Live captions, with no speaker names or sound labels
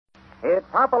It's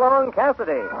Hopalong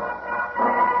Cassidy.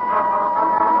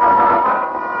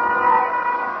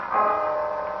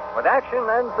 With action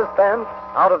and suspense,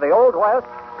 out of the Old West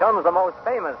comes the most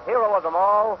famous hero of them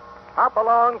all,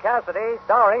 Hopalong Cassidy,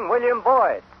 starring William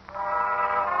Boyd.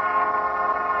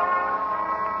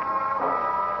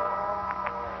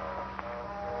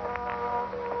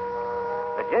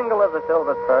 The jingle of the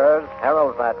silver spurs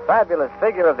heralds that fabulous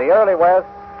figure of the early West,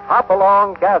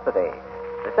 Hopalong Cassidy.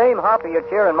 The same Hoppy you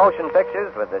cheer in motion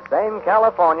pictures with the same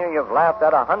California you've laughed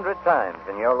at 100 times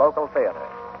in your local theater.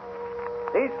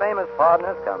 These famous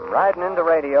partners come riding into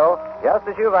radio just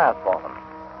as you've asked for them.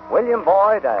 William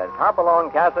Boyd as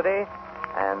Hopalong Cassidy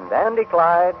and Andy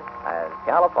Clyde as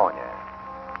California.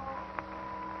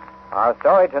 Our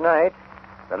story tonight,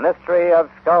 The Mystery of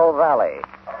Skull Valley.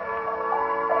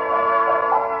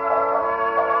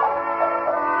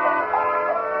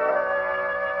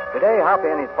 Today, Hoppy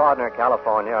and his partner,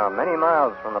 California, are many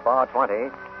miles from the Bar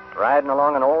 20, riding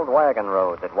along an old wagon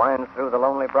road that winds through the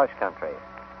lonely brush country.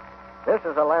 This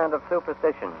is a land of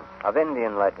superstition, of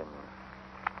Indian legends.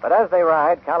 But as they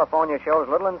ride, California shows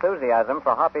little enthusiasm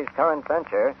for Hoppy's current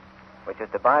venture, which is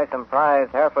to buy some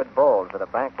prized Hereford bulls at a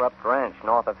bankrupt ranch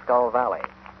north of Skull Valley.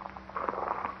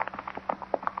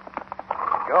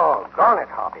 Doggone it,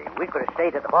 Hoppy. We could have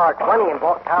stayed at the Bar 20 and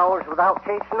bought towers without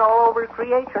chasing all over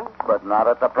creation. But not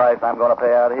at the price I'm going to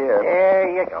pay out here. There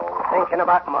you go, thinking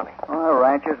about money. Well, a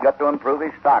rancher's got to improve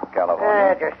his stock,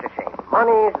 California. Just the same.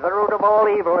 Money's the root of all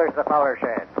evil, as the feller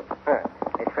said.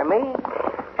 It's for me.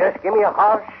 Just give me a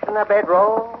horse and a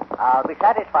bedroll. I'll be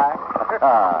satisfied.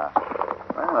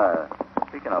 Well,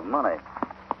 speaking of money,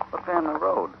 what's there on the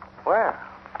road? Well,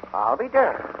 I'll be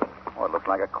darned. Oh, it looks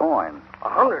like a coin.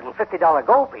 $150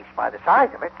 gold piece by the size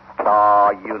of it.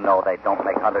 Oh, you know they don't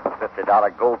make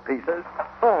 $150 gold pieces.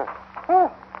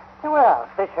 Well,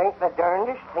 this ain't the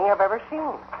darndest thing I've ever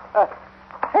seen.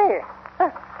 Here,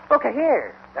 look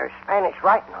here. There's Spanish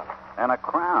writing on it. And a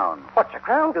crown. What's a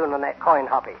crown doing on that coin,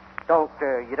 Hoppy?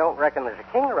 You don't reckon there's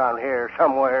a king around here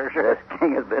somewhere? This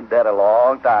king has been dead a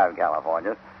long time,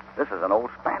 California. This is an old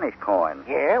Spanish coin.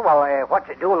 Yeah, well, what's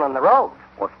it doing on the road?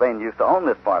 Well, Spain used to own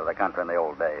this part of the country in the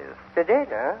old days. They did,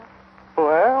 huh?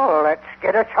 Well, let's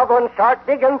get a shovel and start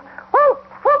digging. Whoop,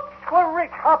 whoop, we're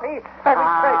rich, Hoppy.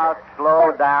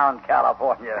 Slow down,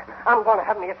 California. I'm going to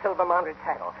have me a silver-mounted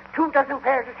saddle, 24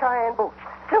 pairs of Cheyenne boots,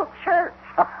 silk shirts.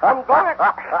 I'm going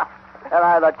to... And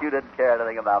I thought you didn't care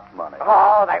anything about money.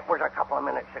 Oh, that was a couple of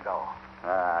minutes ago.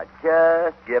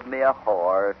 Just give me a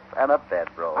horse and a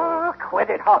bedroll. Oh, quit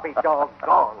it, Hoppy,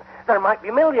 doggone. There might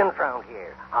be millions round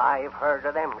here. I've heard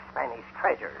of them Spanish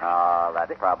treasures. Oh,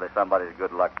 that's probably somebody's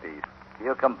good luck piece.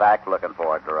 He'll come back looking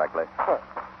for it directly.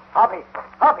 Hoppy,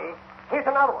 here's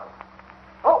another one.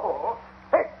 Oh,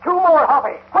 hey, two more,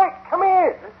 Hoppy. Quick, come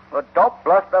in. Well, don't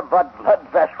blush the blood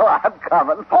vessel. I'm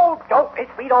coming. Oh, don't.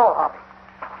 It's beat all, Hoppy.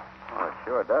 Well, it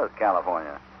sure does,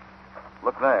 California.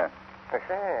 Look there.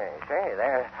 Say,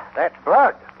 that's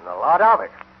blood, and a lot of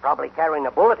it. Probably carrying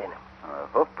a bullet in him.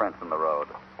 Hoof prints in the road.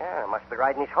 Yeah, must be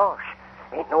riding his horse.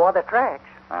 Ain't no other tracks.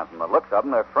 And from the looks of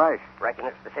them, they're fresh. Reckon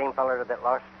it's the same feller that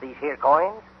lost these here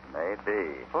coins?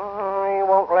 Maybe. He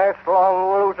won't last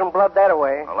long losing blood that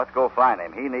way. Well, let's go find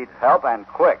him. He needs help, and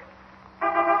quick.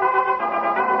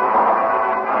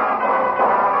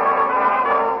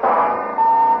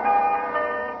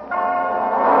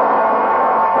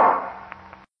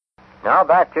 Now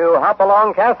back to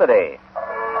Hopalong Cassidy.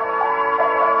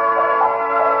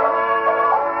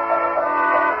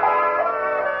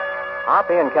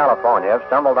 Hoppy and California have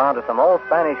stumbled onto some old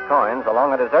Spanish coins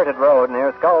along a deserted road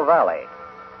near Skull Valley.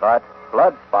 But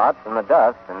blood spots in the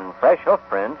dust and fresh hoof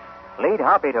prints lead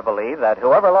Hoppy to believe that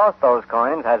whoever lost those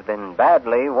coins has been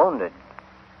badly wounded.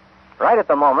 Right at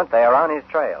the moment, they are on his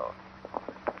trail.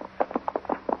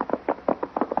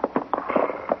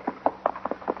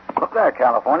 Look there,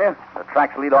 California. The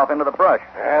tracks lead off into the brush.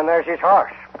 And there's his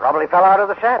horse. Probably fell out of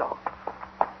the saddle.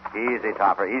 Easy,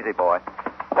 Topper. Easy, boy.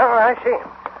 Oh, I see him.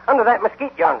 Under that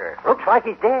mesquite yonder. Looks like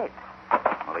he's dead.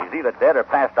 Well, he's either dead or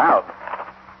passed out.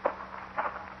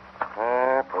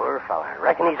 Poor fella.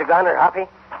 Reckon he's a gunner, Hoppy?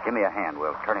 Give me a hand.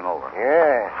 We'll turn him over.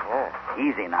 Yeah.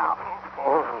 Easy now.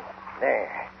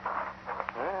 There.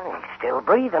 Well, he's still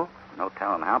breathing. No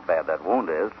telling how bad that wound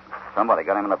is. Somebody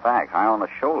got him in the back, high on the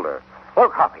shoulder.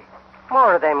 Look, Hoppy.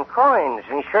 More of them coins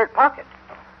in his shirt pockets.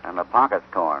 And the pocket's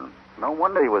torn. No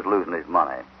wonder he was losing his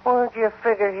money. Where'd you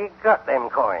figure he got them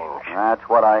coins? That's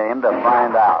what I aim to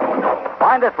find out.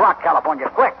 Find this rock, California,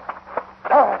 quick.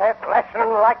 Oh, that's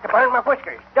lessening like to burn my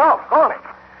whiskers. Doggone it.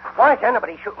 Why is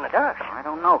anybody shooting the dust? I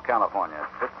don't know, California.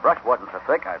 Just brush wasn't so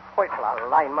thick, I'd... Wait till I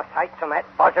line my sights on that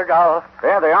buzzard owl.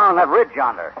 There they are on that ridge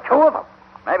yonder. 2 of them.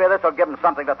 Maybe this will give them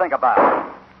something to think about.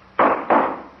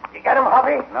 You get them,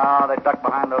 Hoppy? No, they ducked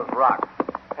behind those rocks.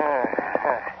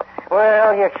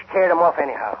 Well, you scared them off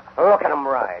anyhow. Look at them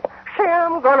ride. See,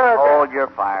 I'm gonna... Hold your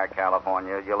fire,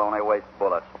 California. You'll only waste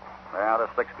bullets. They're out of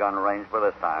 6-gun range for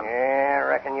this time. Yeah, I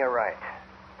reckon you're right.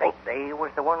 Think they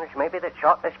was the ones maybe that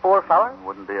shot this poor fella?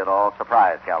 Wouldn't be at all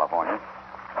surprised, California.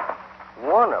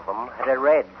 One of them had a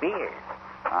red beard.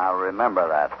 I'll remember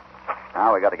that.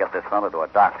 Now we got to get this fella to a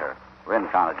doctor.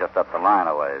 Rincon is just up the line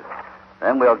a ways.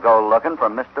 Then we'll go looking for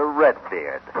Mr.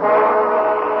 Redbeard.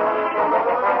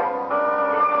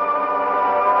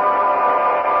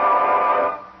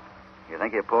 You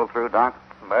think he'll pull through, Doc?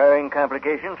 Barring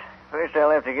complications. First, I'll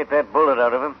have to get that bullet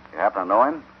out of him. You happen to know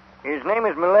him? His name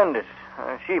is Melendez,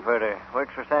 a sheep herder.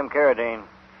 Works for Sam Carradine.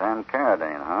 Sam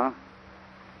Carradine, huh?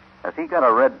 Has he got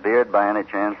a red beard by any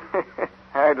chance?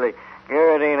 Hardly.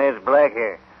 Carradine has black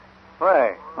hair.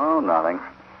 Why? Oh, nothing.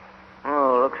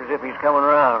 Oh, looks as if he's coming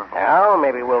around. Now,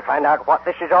 maybe we'll find out what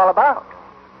this is all about.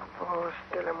 Voz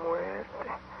de la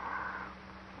muerte.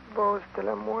 Voz de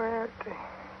la muerte.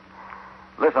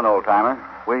 Listen, old-timer,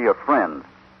 we're your friends.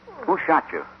 Who shot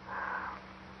you?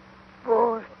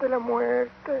 Voz de la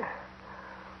muerte.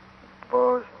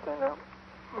 Voz de la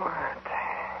muerte.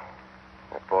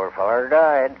 The poor feller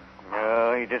died.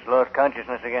 No, he just lost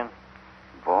consciousness again.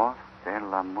 Voz de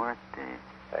la muerte.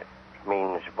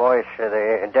 Means voice of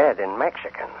the dead in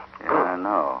Mexican. Yeah, I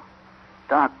know.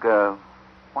 Doc,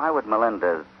 why would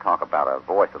Melendez talk about a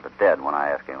voice of the dead when I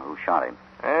ask him who shot him?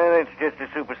 It's just a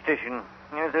superstition.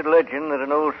 There's a legend that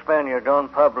an old Spaniard, Don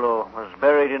Pablo, was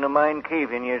buried in a mine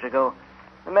cave in years ago.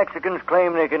 The Mexicans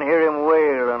claim they can hear him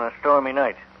wail on a stormy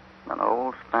night. An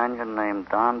old Spaniard named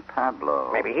Don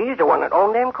Pablo. Maybe he's the one that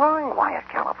owned them coins. Quiet,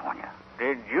 California.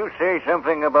 Did you say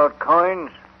something about coins?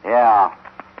 Yeah.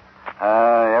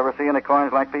 Ever see any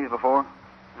coins like these before?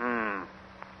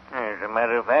 As a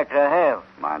matter of fact, I have.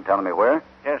 Mind telling me where?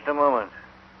 Just a moment.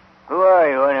 Who are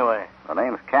you, anyway? The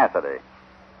name's Cassidy.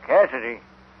 Cassidy?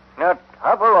 Not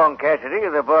Hopalong Cassidy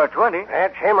of the Bar 20.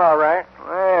 That's him, all right.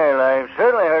 Well, I've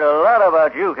certainly heard a lot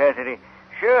about you, Cassidy.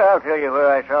 Sure, I'll tell you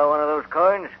where I saw one of those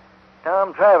coins.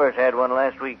 Tom Travers had one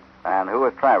last week. And who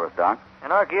is Travers, Doc?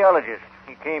 An archaeologist.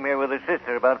 He came here with his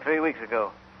sister about 3 weeks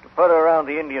ago to put her around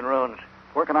the Indian ruins.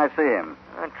 Where can I see him?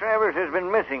 Travers has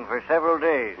been missing for several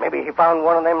days. Maybe he found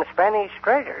one of them Spanish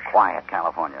treasures. Quiet,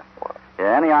 California.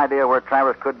 Yeah, any idea where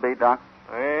Travers could be, Doc?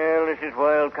 Well, this is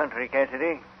wild country,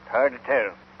 Cassidy. It's hard to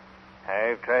tell.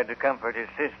 I've tried to comfort his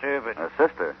sister, but... His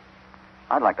sister?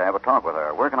 I'd like to have a talk with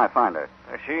her. Where can I find her?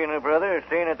 She and her brother are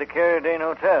staying at the Carradine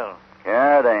Hotel.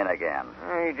 Carradine again.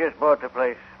 He just bought the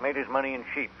place, made his money in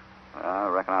sheep. I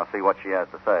reckon I'll see what she has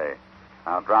to say.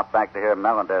 I'll drop back to hear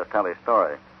Melendez tell his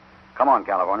story. Come on,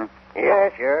 California. Yeah,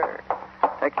 sure.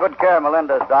 Take good care of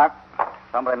Melendez, Doc.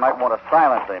 Somebody might want to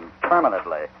silence him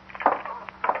permanently.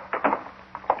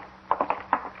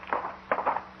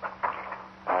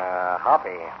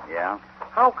 Hoppy, Yeah?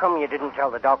 how come you didn't tell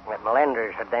the doc that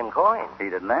Melendez had them coins? He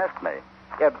didn't ask me.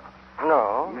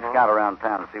 No. You scout around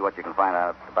town and see what you can find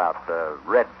out about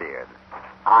Redbeard.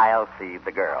 I'll see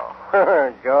the girl.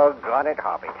 Doggone it,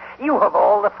 Hoppy. You have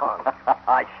all the fun.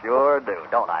 I sure do,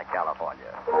 don't I, California?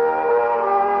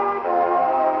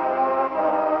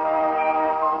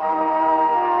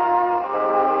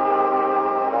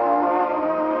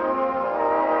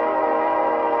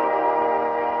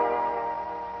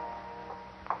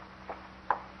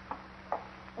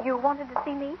 You wanted to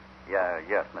see me?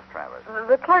 Yes, Miss Travers.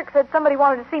 The clerk said somebody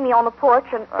wanted to see me on the porch,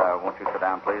 and... Won't you sit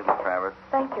down, please, Miss Travers?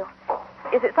 Thank you.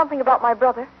 Is it something about my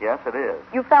brother? Yes, it is.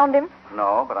 You found him?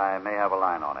 No, but I may have a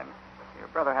line on him. Your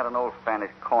brother had an old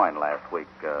Spanish coin last week,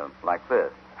 like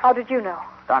this. How did you know?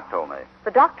 Doc told me.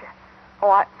 The doctor?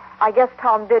 Oh, I guess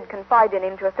Tom did confide in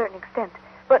him to a certain extent.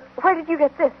 But where did you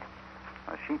get this?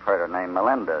 A sheep herder named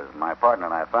Melendez, my partner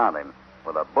and I found him,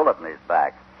 with a bullet in his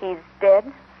back. He's dead?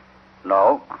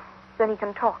 No. Then he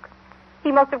can talk.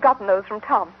 He must have gotten those from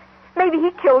Tom. Maybe he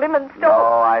killed him and stole... No,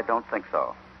 I don't think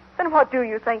so. Then what do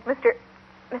you think, Mr.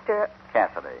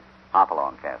 Cassidy.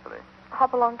 Hopalong Cassidy.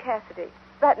 Hopalong Cassidy?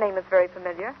 That name is very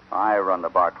familiar. I run the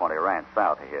Bar 20 ranch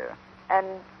south of here. And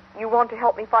you want to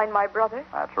help me find my brother?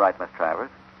 That's right, Miss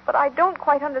Travers. But I don't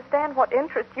quite understand what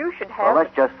interest you should have. Well,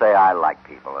 let's just say I like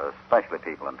people, especially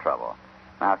people in trouble.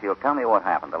 Now, if you'll tell me what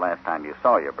happened the last time you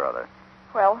saw your brother.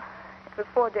 Well, it was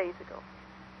 4 days ago.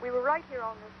 We were right here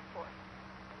on this porch.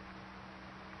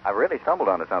 I've really stumbled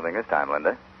onto something this time,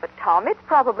 Linda. But, Tom, it's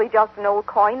probably just an old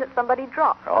coin that somebody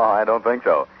dropped. Oh, I don't think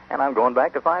so. And I'm going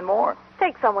back to find more.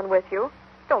 Take someone with you.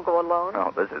 Don't go alone.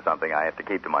 Oh, this is something I have to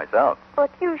keep to myself.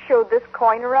 But you showed this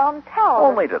coin around town.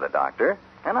 Only to the doctor.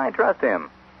 And I trust him.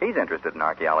 He's interested in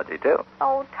archaeology, too.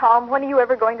 Oh, Tom, when are you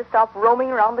ever going to stop roaming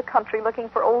around the country looking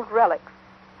for old relics?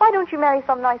 Why don't you marry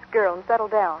some nice girl and settle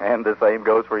down? And the same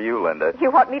goes for you, Linda.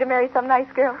 You want me to marry some nice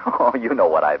girl? Oh, you know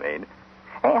what I mean.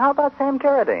 Hey, how about Sam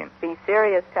Carradine? Be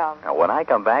serious, Tom. Now, when I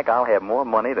come back, I'll have more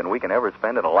money than we can ever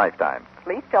spend in a lifetime.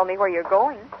 Please tell me where you're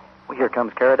going. Well, here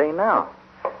comes Carradine now.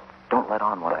 Don't let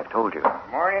on what I've told you.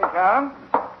 Morning, Tom.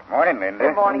 Morning, Linda.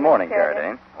 Good morning, Good morning, Mr.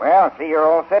 Carradine. Carradine. Well, see, you're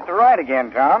all set to ride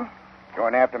again, Tom.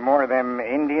 Going after more of them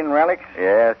Indian relics?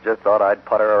 Yes, just thought I'd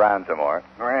putter around some more.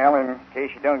 Well, in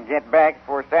case you don't get back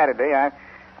before Saturday, I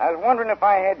was wondering if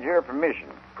I had your permission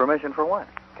Permission for what?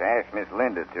 to ask Miss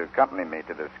Linda to accompany me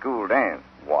to the school dance.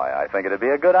 Why, I think it'd be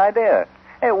a good idea.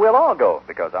 Hey, we'll all go,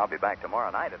 because I'll be back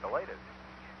tomorrow night at the latest.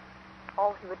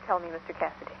 All he would tell me, Mr.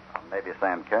 Cassidy. Well, maybe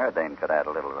Sam Carradine could add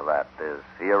a little to that. Is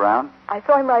he around? I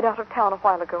saw him ride out of town a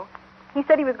while ago. He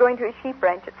said he was going to a sheep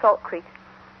ranch at Salt Creek.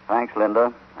 Thanks,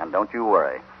 Linda. And don't you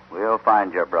worry. We'll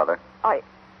find your brother. I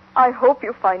hope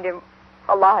you find him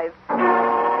alive.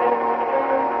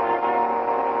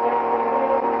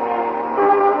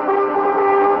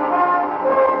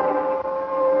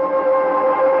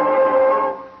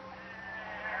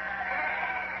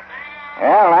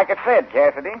 Well, like I said,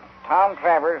 Cassidy, Tom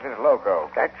Travers is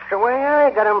loco. That's the way I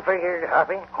got him figured,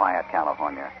 Hoppy. Quiet,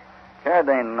 California.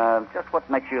 Carradine, just what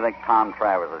makes you think Tom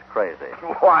Travers is crazy?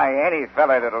 Why, any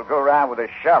fella that'll go around with a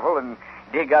shovel and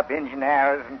dig up engine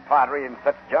arrows and pottery and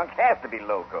such junk has to be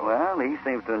loco. Well, he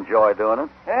seems to enjoy doing it.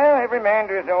 Well, every man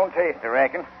to his own taste, I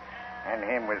reckon. And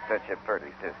him with such a pretty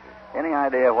sister. Any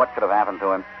idea what could have happened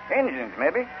to him? Injuns,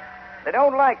 maybe. They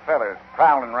don't like fellas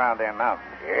prowling around their mountains.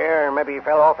 Yeah, or maybe he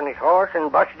fell off on his horse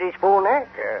and busted his full neck.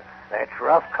 That's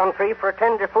rough country for a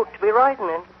tenderfoot to be riding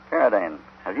in. Carradine,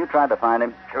 have you tried to find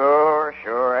him? Sure.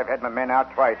 I've had my men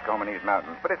out twice combing these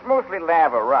mountains, but it's mostly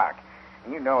lava rock.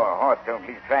 And you know a horse don't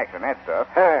leave tracks on that stuff.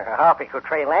 Hoppy could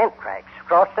trail ant tracks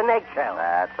across the egg-shell.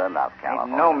 That's enough, Ain't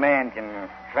California. no man can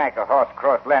track a horse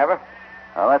across lava.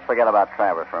 Well, let's forget about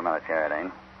Travers for a minute,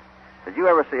 Carradine. Did you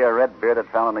ever see a red-bearded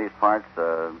fellow in these parts,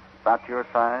 about your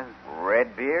size?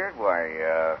 Redbeard?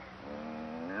 Why,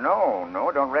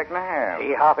 no, don't reckon I have.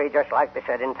 See, Hoppy, just like they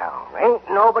said in town. Ain't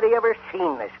nobody ever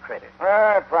seen this critter.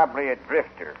 Probably a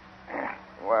drifter.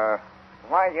 Well,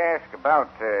 why you ask about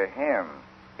him?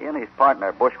 He and his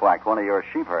partner bushwhacked one of your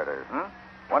sheep herders.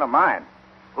 One of mine.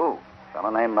 Who? A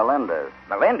fellow named Melendez.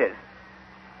 Melendez.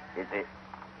 Is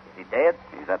he dead?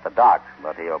 He's at the docks,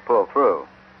 but he'll pull through.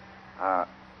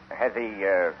 Has he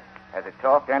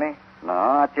talked any? No,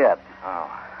 not yet. Oh,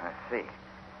 I see.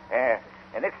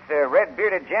 And this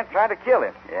red-bearded gent tried to kill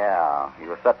him. Yeah, he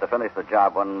was set to finish the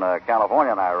job when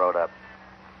California and I rode up.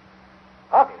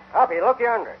 Hoppy, look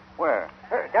yonder. Where?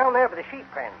 Down there for the sheep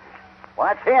pen. Well,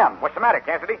 that's him. What's the matter,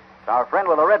 Cassidy? It's our friend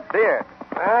with a red beard.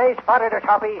 He spotted us,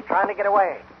 Hoppy. He's trying to get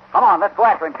away. Come on, let's go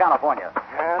after him, California.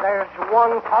 There's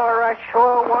one feller I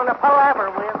sure want to palaver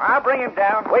with. I'll bring him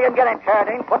down. We can get him,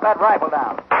 Carradine. Put that rifle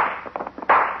down.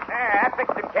 I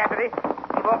fixed him, Cassidy.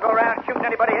 He won't go around shooting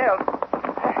anybody else.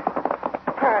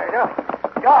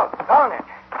 Doggone it.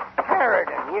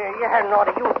 Carradine, you hadn't ought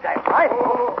to use that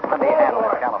rifle. Let me handle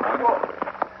it, California.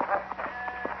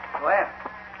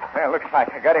 Well, looks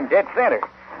like I got him dead center.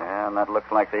 Yeah, and that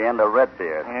looks like the end of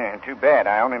Redbeard. Yeah, too bad.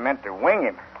 I only meant to wing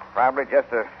him. Probably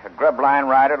just a grub line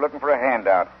rider looking for a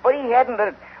handout. But he hadn't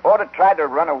ought to try to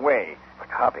run away. But,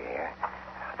 Hoppy,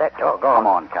 that doggone... Come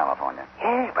on, California.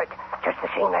 Yeah, but just the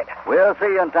same that... We'll see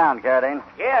you in town, Carradine.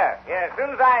 Yeah. As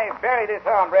soon as I bury this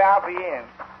hombre, I'll be in.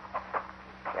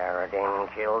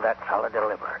 Carradine killed that fella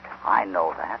deliberate. I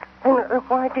know that. And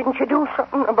why didn't you do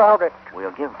something about it?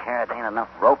 We'll give Carradine enough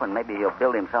rope, and maybe he'll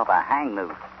build himself a hang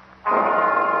noose.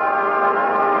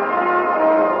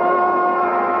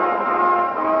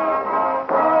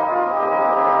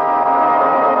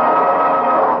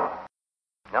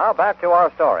 Now back to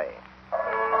our story.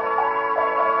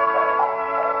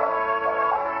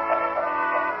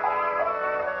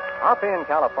 Hoppy in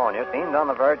California seemed on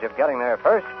the verge of getting their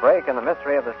first break in the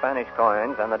mystery of the Spanish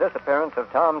coins and the disappearance of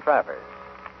Tom Travers.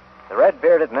 The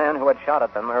red-bearded man who had shot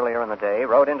at them earlier in the day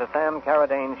rode into Sam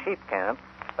Carradine's sheep camp,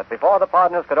 but before the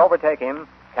partners could overtake him,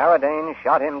 Carradine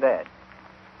shot him dead.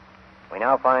 We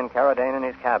now find Carradine in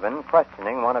his cabin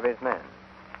questioning one of his men.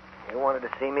 You wanted to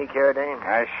see me, Carradine?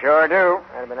 I sure do.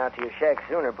 I'd have been out to your shack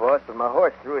sooner, boss, but my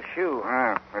horse threw a shoe.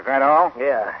 Is that all?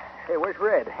 Yeah. Hey, where's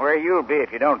Red? Where you'll be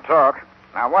if you don't talk.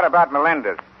 Now, what about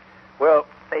Melendez? Well,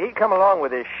 he come along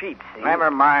with his sheep, see?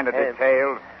 Never mind the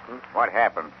details. What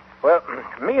happened? Well,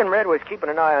 me and Red was keeping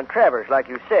an eye on Travers, like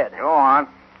you said. Go on.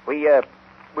 We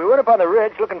We went up on the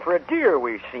ridge looking for a deer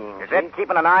we seen. Is that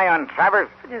keeping an eye on Travers?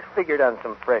 I just figured on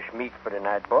some fresh meat for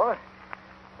tonight, boss.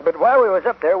 But while we was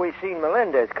up there, we seen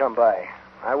Melendez come by.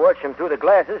 I watched him through the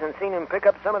glasses and seen him pick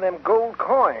up some of them gold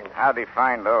coins. How'd he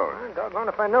find those? Well, doggone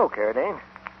if I know, Carradine.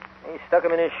 He stuck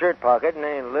them in his shirt pocket, and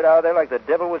they lit out of there like the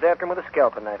devil was after him with a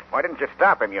scalping knife. Why didn't you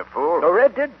stop him, you fool? So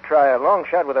Red did try a long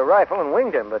shot with a rifle and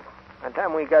winged him, but by the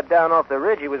time we got down off the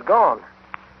ridge, he was gone.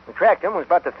 We tracked him, was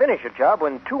about to finish the job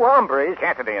when two hombres...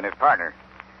 Cassidy and his partner.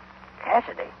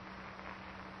 Cassidy?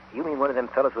 You mean one of them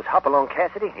fellas was Hopalong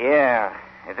Cassidy? Yeah,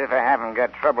 as if I haven't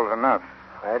got troubles enough.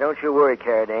 Why, don't you worry,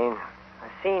 Carradine.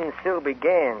 I seen Silby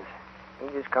Gans. He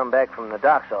just come back from the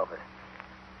doc's office.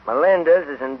 Melendez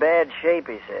is in bad shape,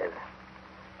 he says.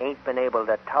 Ain't been able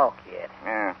to talk yet.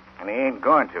 Yeah, and he ain't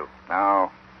going to.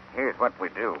 Now, here's what we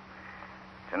do.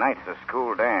 Tonight's the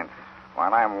school dance.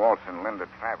 While I'm waltzing Linda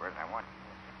Travers, I want...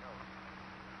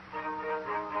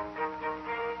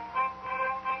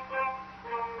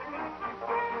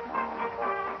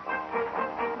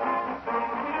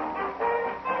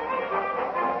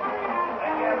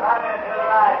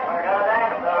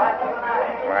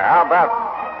 Well,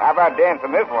 how about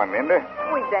dancing this one, Linda?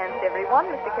 We've danced every one,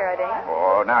 Mr. Carradine.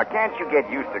 Oh, now, can't you get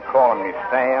used to calling me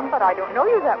Sam? But I don't know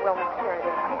you that well, Mr.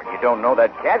 Carradine. Well, you don't know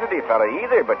that Cassidy fella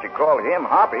either, but you call him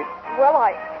Hoppy. Well,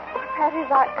 Patty's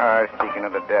Speaking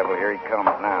of the devil, here he comes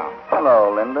now.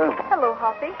 Hello, Linda. Hello,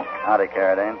 Hoppy. Howdy,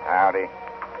 Carradine. Howdy.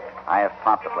 I asked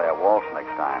Pop to play a waltz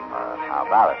next time. How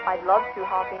about it? I'd love to,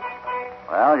 Hoppy.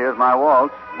 Well, here's my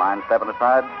waltz. Mind stepping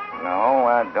aside? No,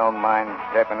 I don't mind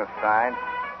stepping aside.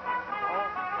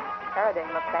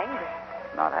 Carradine looks angry.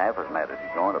 Not half as mad as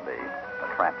he's going to be. The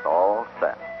trap's all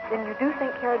set. Then you do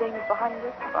think Carradine is behind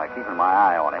this? By keeping my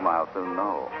eye on him, I'll soon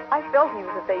know. I felt he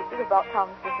was evasive about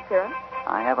Tom's disappearance.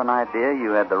 I have an idea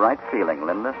you had the right feeling,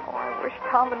 Linda. Oh, I wish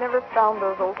Tom had never found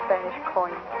those old Spanish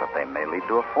coins. But they may lead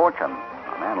to a fortune.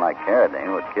 A man like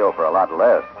Carradine would kill for a lot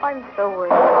less. I'm so worried,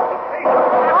 Hoppy.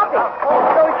 Hoppy!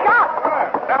 Those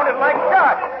shots! Sounded like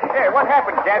shots. Hey, what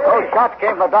happened, Cassidy? Those shots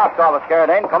came from the doc's office,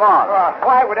 Carradine. Come on.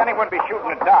 Why would anyone be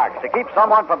shooting at dogs? To keep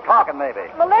someone from talking, maybe.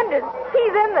 Melendez,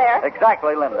 he's in there.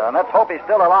 Exactly, Linda. And let's hope he's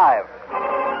still alive.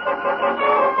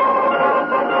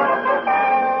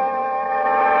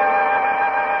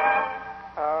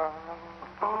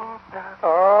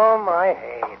 Oh, my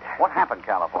head. What happened,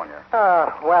 California?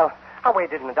 Well, I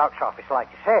waited in the doc's office like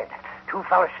you said. Two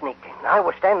fellas sneaked in. I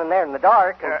was standing there in the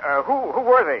dark. Who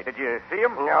were they? Did you see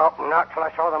them? No, not till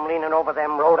I saw them leaning over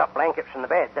them rolled-up blankets in the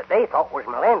bed that they thought was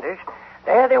Melendez.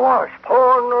 There they was,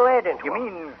 pouring lead into You them.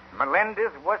 mean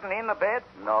Melendez wasn't in the bed?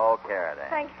 No, Carradine.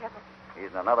 Thank heaven. He's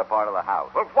in another part of the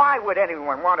house. Well, why would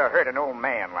anyone want to hurt an old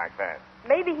man like that?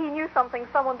 Maybe he knew something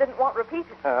someone didn't want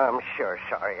repeated. I'm sure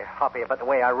sorry, Hoppy, about the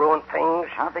way I ruined things.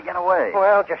 How'd they get away?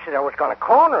 Well, just as I was going to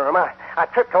corner him, I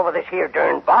tripped over this here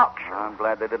darn box. I'm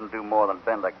glad they didn't do more than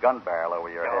bend a gun barrel over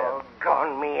your head.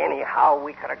 Doggone me, anyhow.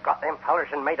 We could have got them fellers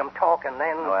and made them talk, and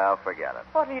then... Well, forget it.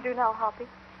 What do you do now, Hoppy?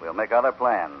 We'll make other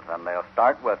plans, and they'll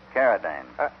start with Carradine.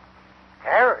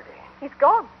 Carradine? He's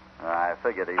gone. I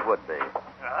figured he would be.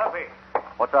 Hoppy,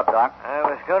 What's up, Doc? I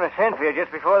was going to send for you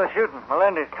just before the shooting.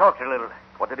 Melendez talked a little.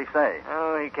 What did he say?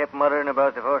 Oh, he kept muttering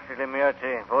about the Voce de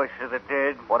Muerte, voice of the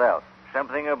dead. What else?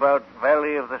 Something about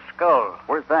Valley of the Skull.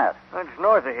 Where's that? It's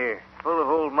north of here, full of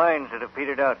old mines that have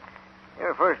petered out.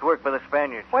 Your first work by the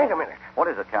Spaniards. Wait a minute. What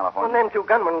is it, When California? them two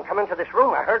gunmen come into this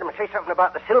room, I heard them say something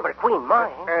about the Silver Queen mine.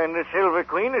 And the Silver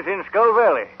Queen is in Skull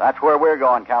Valley. That's where we're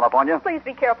going, California. Please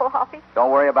be careful, Hoppy.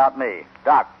 Don't worry about me.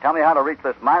 Doc, tell me how to reach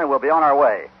this mine, and we'll be on our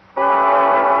way.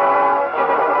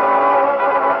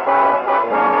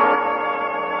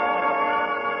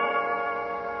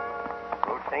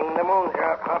 Good thing the moon's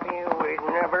out, Hoppy. We'd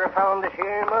never found this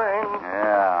here mine.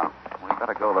 Yeah, we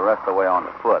better go the rest of the way on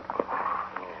foot.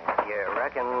 You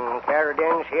reckon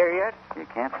Carradine's here yet? You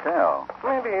can't tell.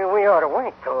 Maybe we ought to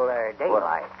wait till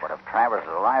daylight. But if Travers is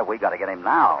alive, we got to get him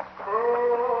now.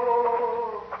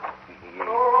 You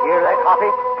hear that,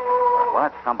 Hoppy? Well,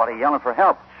 that's somebody yelling for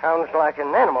help. Sounds like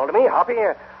an animal to me, Hoppy.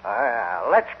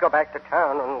 Let's go back to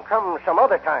town and come some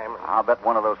other time. I'll bet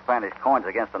one of those Spanish coins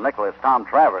against the nickel is Tom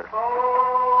Travers.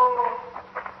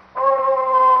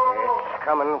 It's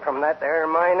coming from that there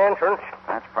mine entrance.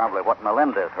 That's probably what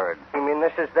Melendez heard. You mean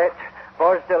this is that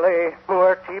Voz de la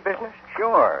Muerte business?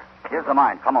 Sure. Here's the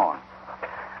mine. Come on.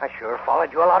 I sure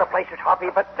followed you a lot of places, Hoppy,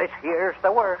 but this here's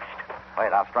the worst.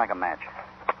 Wait, I'll strike a match.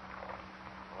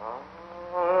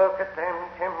 Oh, look at them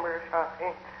timbers,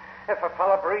 Hoppy. If a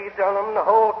fella breathed on them, the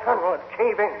whole tunnel would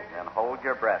cave in. Then hold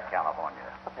your breath, California.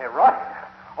 They're rotten.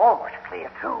 Almost clear,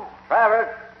 too. Travers!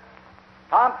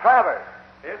 Tom Travers!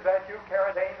 Is that you,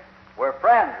 Carradine? We're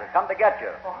friends. We come together. get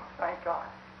you. Oh, thank God.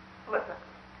 Listen,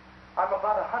 I'm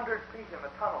about 100 feet in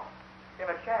the tunnel, in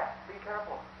a shaft. Be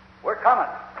careful. We're coming.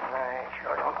 I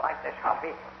sure don't like this, Hoppy.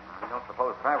 I don't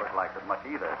suppose Travers likes it much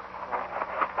either.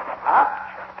 Huh?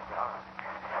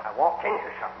 I walked into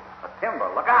something. The timber,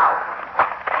 look out!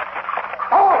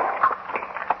 Oh!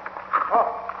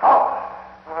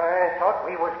 I thought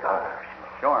we was goners.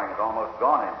 Shoring's almost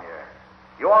gone in here.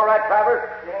 You all right, Travers?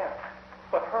 Yeah,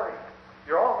 but hurry.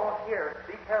 You're almost here.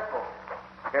 Be careful.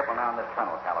 Careful now in this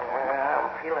tunnel, California. I'm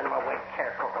feeling my way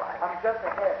careful. I'm just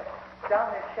ahead,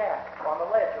 down this shaft, on the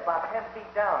ledge, about 10 feet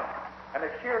down, and a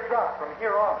sheer drop from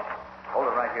here on. Hold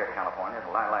it right here, California.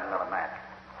 It'll light another match.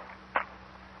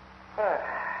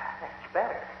 That's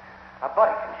better. Our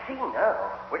buddy can see now.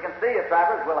 We can see you,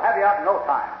 Travers. We'll have you out in no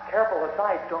time. Careful, the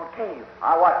sides don't cave.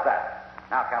 I'll watch that.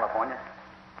 Now, California,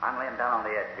 I'm laying down on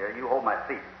the edge here. You hold my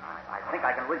feet. I think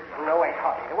I can reach you. No, wait,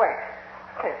 Hoppy, wait.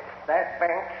 If that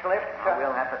bank slips...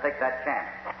 We'll have to take that chance.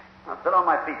 Now, sit on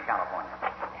my feet, California.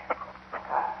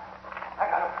 I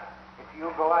got it. If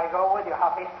you go, I go with you,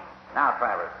 Hoppy. Now,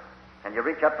 Travers, can you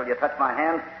reach up till you touch my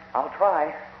hand? I'll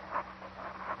try.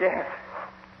 Yes,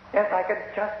 I can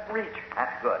just reach.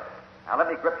 That's good. Now, let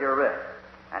me grip your wrist.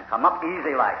 And come up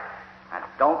easy like. And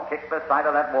don't kick the side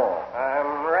of that wall.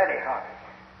 I'm ready, Hoppy.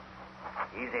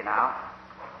 Easy now.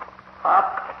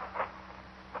 Up.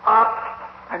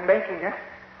 I'm making it.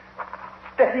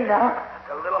 Steady now.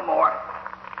 A little more.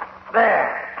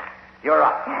 There. You're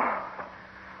up.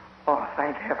 Oh,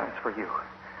 thank heavens for you.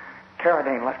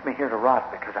 Carradine left me here to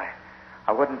rot because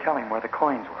I wouldn't tell him where the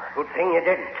coins were. Good thing you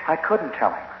didn't. I couldn't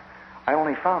tell him. I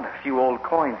only found a few old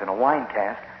coins in a wine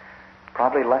cask,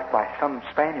 probably left by some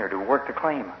Spaniard who worked the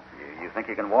claim. You think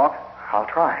you can walk? I'll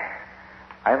try.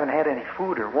 I haven't had any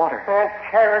food or water. That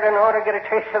Carradine ought to get a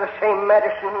taste of the same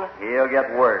medicine. He'll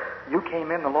get worse. You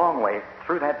came in the long way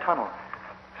through that tunnel,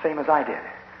 same as I did,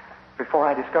 before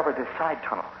I discovered this side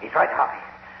tunnel. He's right, Hoppy.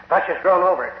 Brush has grown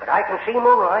over it, but I can see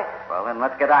moonlight. Well, then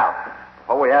let's get out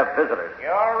before we have visitors. You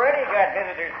already got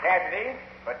visitors, Cassidy,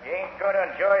 but you ain't going to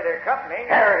enjoy their company.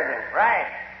 Carradine. Right.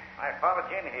 I followed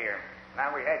you in here.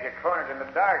 Now we had you cornered in the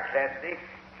dark, Cassidy.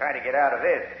 Try to get out of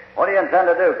this. What do you intend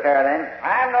to do, Carradine?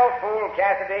 I'm no fool,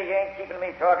 Cassidy. You ain't keeping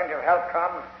me talking till help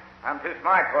comes. I'm too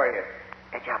smart for you.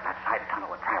 Get you out that side tunnel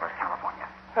with Travers, California.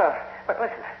 But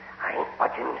listen, I ain't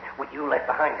budging what you left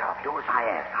behind, Hoppy. Do as I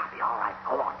ask. I'll be all right.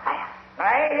 Go on, fast.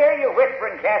 I hear you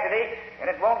whispering, Cassidy, and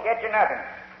it won't get you nothing.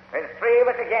 There's 3 of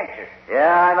us against you.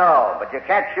 Yeah, I know, but you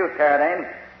can't shoot, Carradine.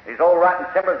 These old rotten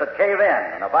timbers that cave in,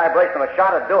 and a vibration of a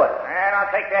shot would do it. And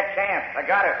I'll take that chance. I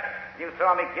got it. You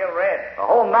saw me kill Red. The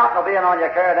whole mountain will be in on you,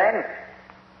 Carradine.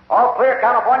 All clear,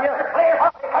 California? Clear,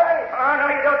 hurry. Oh, no,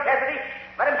 you don't, Cassidy.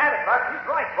 Let him have it, Buck. He's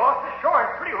right, boss. The shore is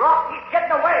pretty rough. He's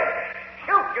getting away.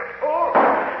 Shoot, you fool.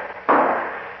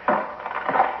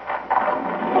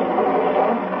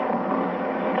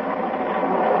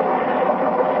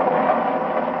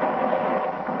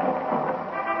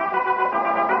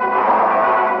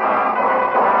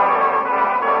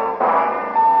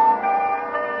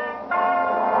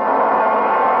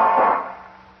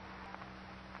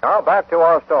 Now back to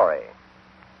our story.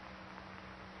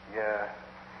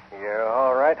 You're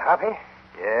all right, Hoppy?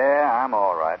 Yeah, I'm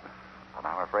all right. But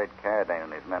I'm afraid Carradine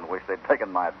and his men wish they'd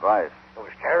taken my advice. It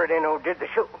was Carradine who did the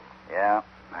shooting. Yeah,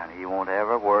 and he won't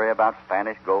ever worry about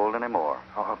Spanish gold anymore.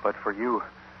 Oh, but for you,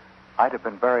 I'd have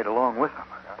been buried along with them.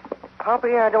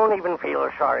 Hoppy, I don't even feel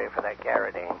sorry for that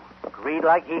Carradine. Greed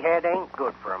like he had ain't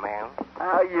good for a man.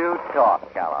 How you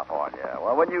talk, California.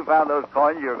 Well, when you found those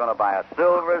coins, you were going to buy a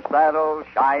silver saddle,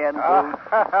 Cheyenne boots.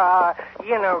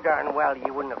 You know darn well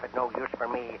you wouldn't have had no use for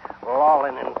me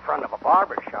lolling in front of a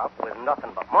barber shop with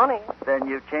nothing but money. Then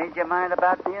you changed your mind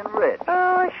about being rich. Oh,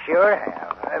 I sure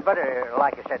have. But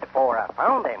like I said before, I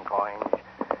found them coins.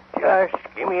 Just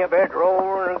give me a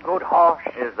bedroll and a good horse.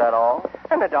 Is that all?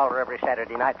 And $1 every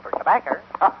Saturday night for tobacco.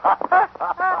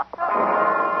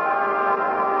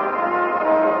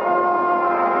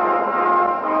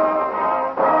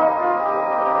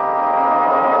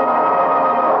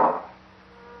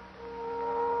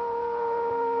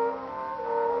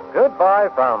 Goodbye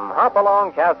from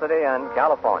Hopalong Cassidy and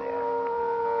California.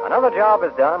 Another job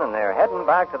is done, and they're heading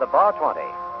back to the Bar 20.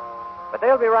 But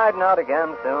they'll be riding out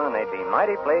again soon, and they'd be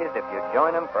mighty pleased if you'd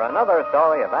join them for another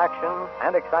story of action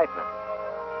and excitement.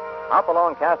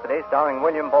 Hopalong Cassidy, starring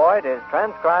William Boyd, is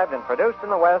transcribed and produced in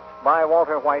the West by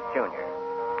Walter White, Jr.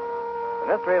 The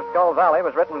Mystery of Skull Valley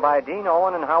was written by Dean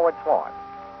Owen and Howard Swart.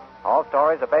 All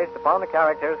stories are based upon the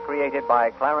characters created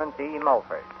by Clarence E.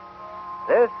 Mulford.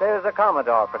 This is a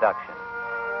Commodore production.